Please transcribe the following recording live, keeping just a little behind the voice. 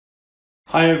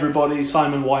Hi everybody,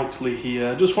 Simon Whiteley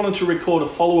here. I just wanted to record a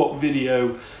follow-up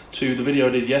video to the video I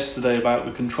did yesterday about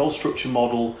the control structure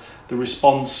model, the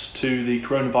response to the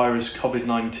coronavirus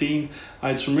COVID-19. I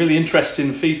had some really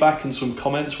interesting feedback and some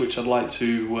comments which I'd like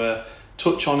to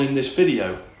touch on in this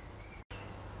video.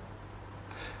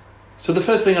 So the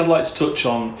first thing I'd like to touch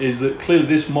on is that clearly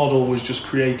this model was just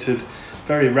created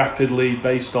very rapidly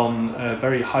based on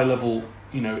very high level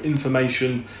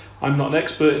information. I'm not an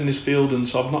expert in this field, and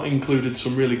so I've not included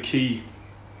some really key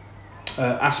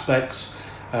aspects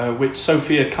which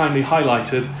Sophia kindly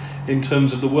highlighted in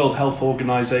terms of the World Health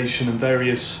Organization and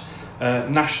various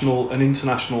national and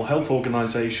international health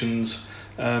organizations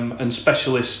and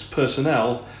specialist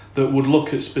personnel that would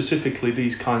look at specifically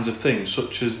these kinds of things,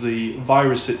 such as the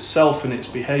virus itself and its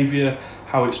behavior,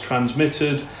 how it's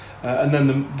transmitted, and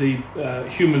then the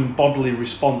human bodily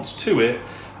response to it,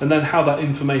 and then how that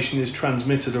information is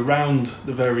transmitted around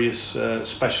the various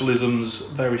specialisms,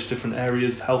 various different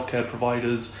areas, healthcare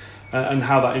providers, and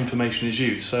how that information is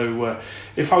used. So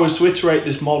if I was to iterate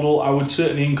this model, I would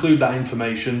certainly include that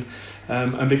information.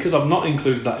 And because I've not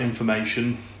included that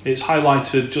information, it's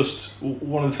highlighted just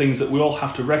one of the things that we all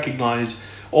have to recognize: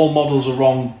 all models are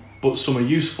wrong, but some are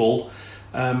useful.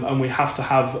 And we have to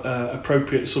have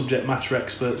appropriate subject matter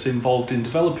experts involved in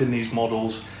developing these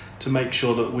models to make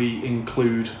sure that we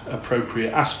include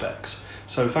appropriate aspects.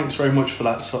 So thanks very much for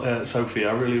that, Sophie.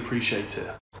 I really appreciate it.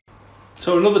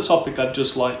 So another topic I'd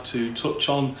just like to touch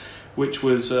on, which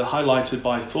was highlighted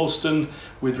by Thorsten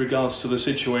with regards to the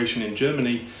situation in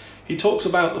Germany. He talks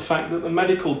about the fact that the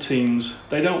medical teams,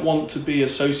 they don't want to be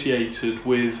associated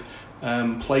with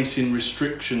placing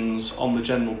restrictions on the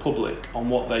general public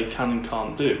on what they can and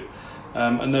can't do.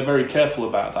 And they're very careful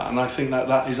about that, and I think that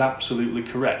that is absolutely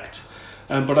correct.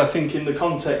 But I think in the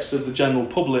context of the general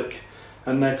public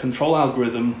and their control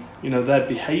algorithm, their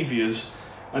behaviours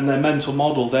and their mental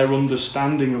model, their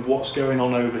understanding of what's going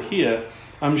on over here,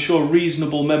 I'm sure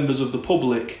reasonable members of the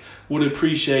public would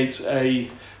appreciate a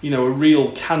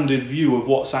real candid view of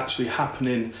what's actually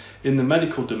happening in the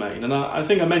medical domain. And I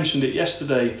think I mentioned it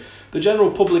yesterday, the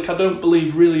general public, I don't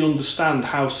believe, really understand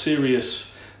how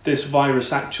serious this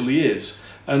virus actually is.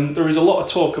 And there is a lot of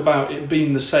talk about it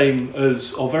being the same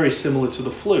as, or very similar to,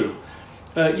 the flu.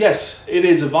 Yes, it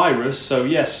is a virus, so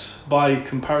yes, by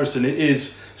comparison it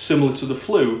is similar to the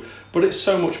flu, but it's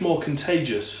so much more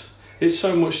contagious. It's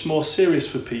so much more serious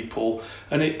for people,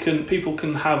 and people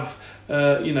can have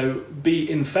be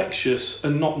infectious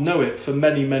and not know it for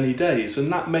many, many days,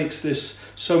 and that makes this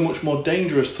so much more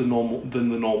dangerous than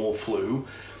the normal flu.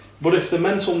 But if the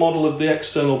mental model of the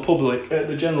external public,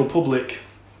 the general public,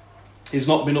 is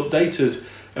not been updated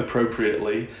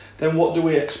appropriately, then what do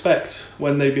we expect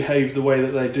when they behave the way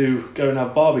that they do, go and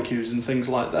have barbecues and things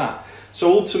like that? So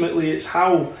ultimately it's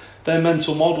how their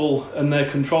mental model and their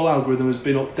control algorithm has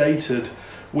been updated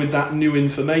with that new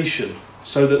information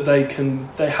so that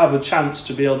they have a chance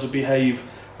to be able to behave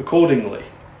accordingly.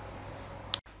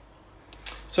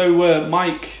 So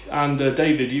Mike and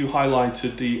David, you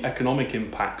highlighted the economic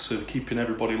impacts of keeping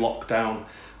everybody locked down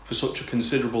for such a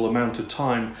considerable amount of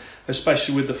time,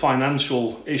 especially with the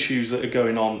financial issues that are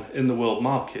going on in the world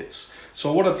markets.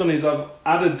 So what I've done is I've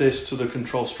added this to the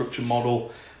control structure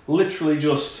model, literally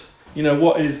just,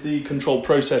 what is the control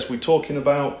process we're talking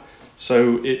about?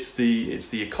 So it's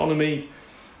the economy.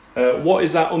 What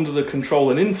is that under the control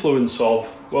and influence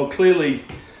of? Well, clearly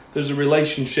there's a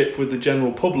relationship with the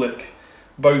general public,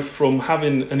 both from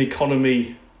having an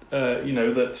economy,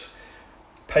 that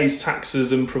pays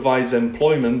taxes and provides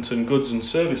employment and goods and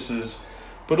services,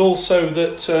 but also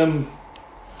that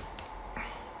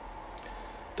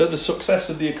that the success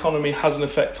of the economy has an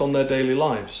effect on their daily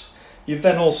lives. You've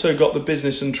then also got the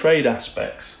business and trade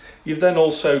aspects. You've then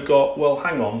also got, well,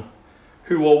 hang on,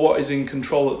 who or what is in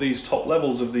control at these top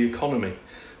levels of the economy?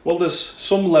 Well, there's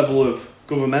some level of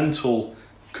governmental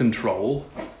control,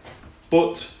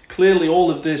 but clearly all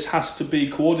of this has to be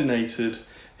coordinated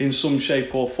in some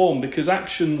shape or form, because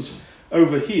actions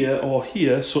over here or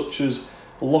here, such as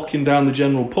locking down the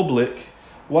general public,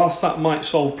 whilst that might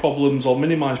solve problems or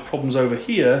minimise problems over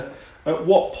here, at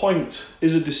what point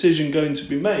is a decision going to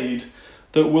be made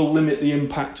that will limit the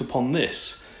impact upon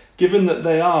this, given that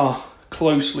they are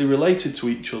closely related to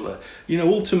each other?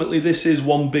 Ultimately this is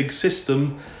one big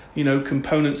system,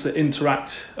 components that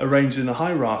interact arranged in a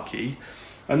hierarchy,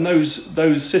 and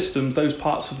those systems, those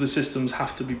parts of the systems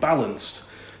have to be balanced.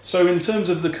 So in terms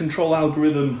of the control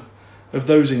algorithm of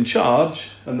those in charge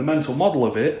and the mental model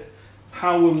of it,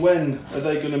 how and when are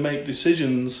they going to make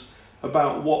decisions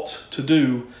about what to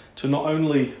do to not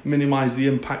only minimise the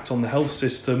impact on the health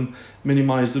system,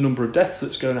 minimise the number of deaths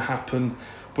that's going to happen,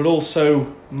 but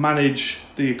also manage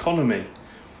the economy.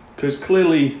 Because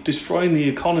clearly destroying the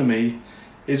economy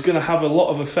is going to have a lot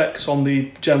of effects on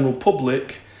the general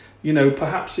public, you know,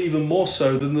 perhaps even more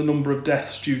so than the number of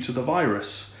deaths due to the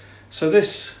virus. So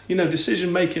this, you know,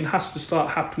 decision making has to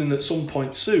start happening at some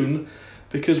point soon,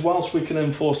 because whilst we can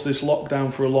enforce this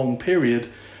lockdown for a long period,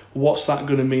 what's that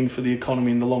going to mean for the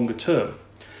economy in the longer term?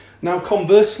 Now,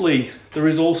 conversely, there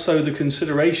is also the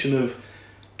consideration of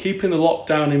keeping the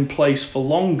lockdown in place for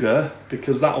longer,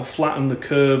 because that'll flatten the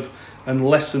curve and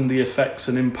lessen the effects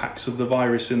and impacts of the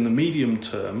virus in the medium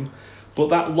term. But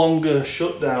that longer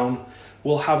shutdown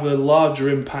will have a larger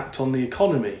impact on the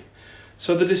economy.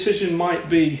 So the decision might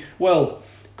be, well,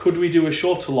 could we do a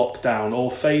shorter lockdown or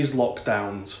phased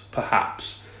lockdowns,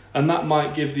 perhaps? And that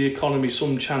might give the economy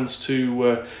some chance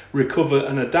to recover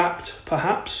and adapt,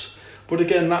 perhaps. But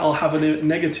again, that'll have a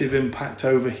negative impact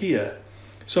over here.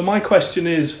 So my question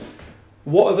is,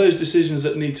 what are those decisions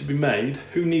that need to be made?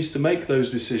 Who needs to make those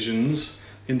decisions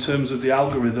in terms of the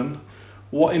algorithm?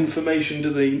 What information do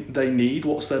they need?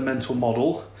 What's their mental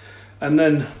model? And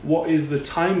then what is the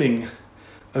timing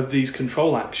of these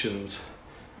control actions?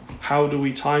 How do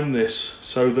we time this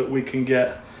so that we can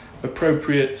get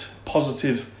appropriate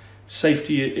positive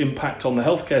safety impact on the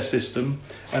healthcare system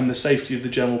and the safety of the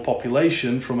general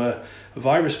population from a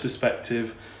virus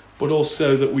perspective, but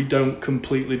also that we don't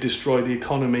completely destroy the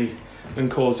economy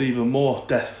and cause even more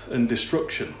death and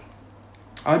destruction?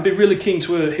 I'd be really keen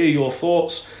to hear your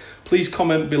thoughts. Please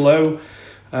comment below.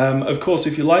 Of course,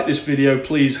 if you like this video,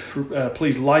 please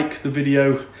like the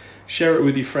video, share it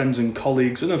with your friends and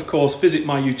colleagues, and of course, visit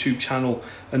my YouTube channel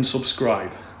and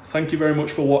subscribe. Thank you very much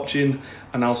for watching,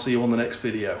 and I'll see you on the next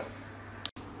video.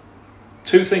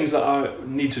 Two things that I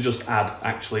need to just add,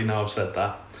 actually, now I've said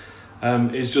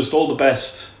that, is just all the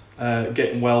best,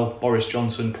 getting well, Boris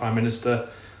Johnson, Prime Minister.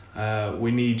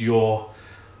 We need your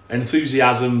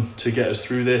enthusiasm to get us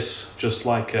through this, just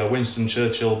like Winston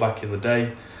Churchill back in the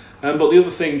day. But the other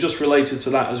thing just related to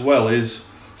that as well is,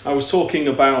 I was talking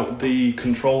about the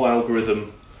control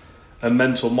algorithm and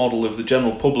mental model of the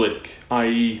general public,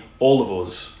 i.e. all of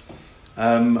us.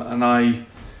 And I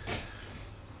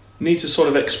need to sort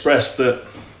of express that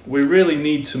we really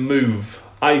need to move,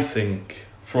 I think,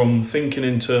 from thinking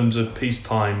in terms of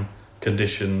peacetime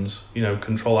conditions, you know,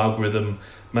 control algorithm,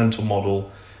 mental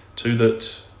model, to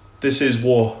that this is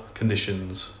war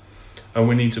conditions and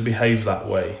we need to behave that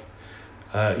way.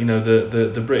 You know,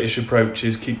 the British approach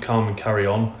is keep calm and carry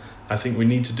on. I think we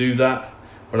need to do that,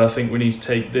 but I think we need to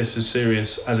take this as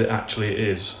serious as it actually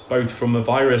is, both from a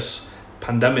virus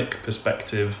pandemic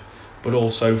perspective, but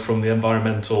also from the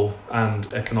environmental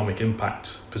and economic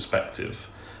impact perspective.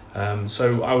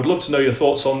 So I would love to know your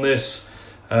thoughts on this,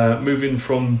 moving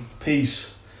from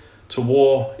peace to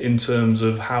war in terms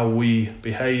of how we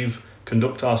behave,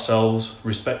 conduct ourselves,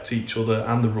 respect each other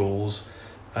and the rules,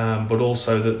 but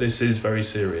also that this is very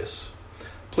serious.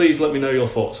 Please let me know your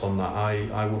thoughts on that.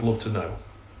 I would love to know.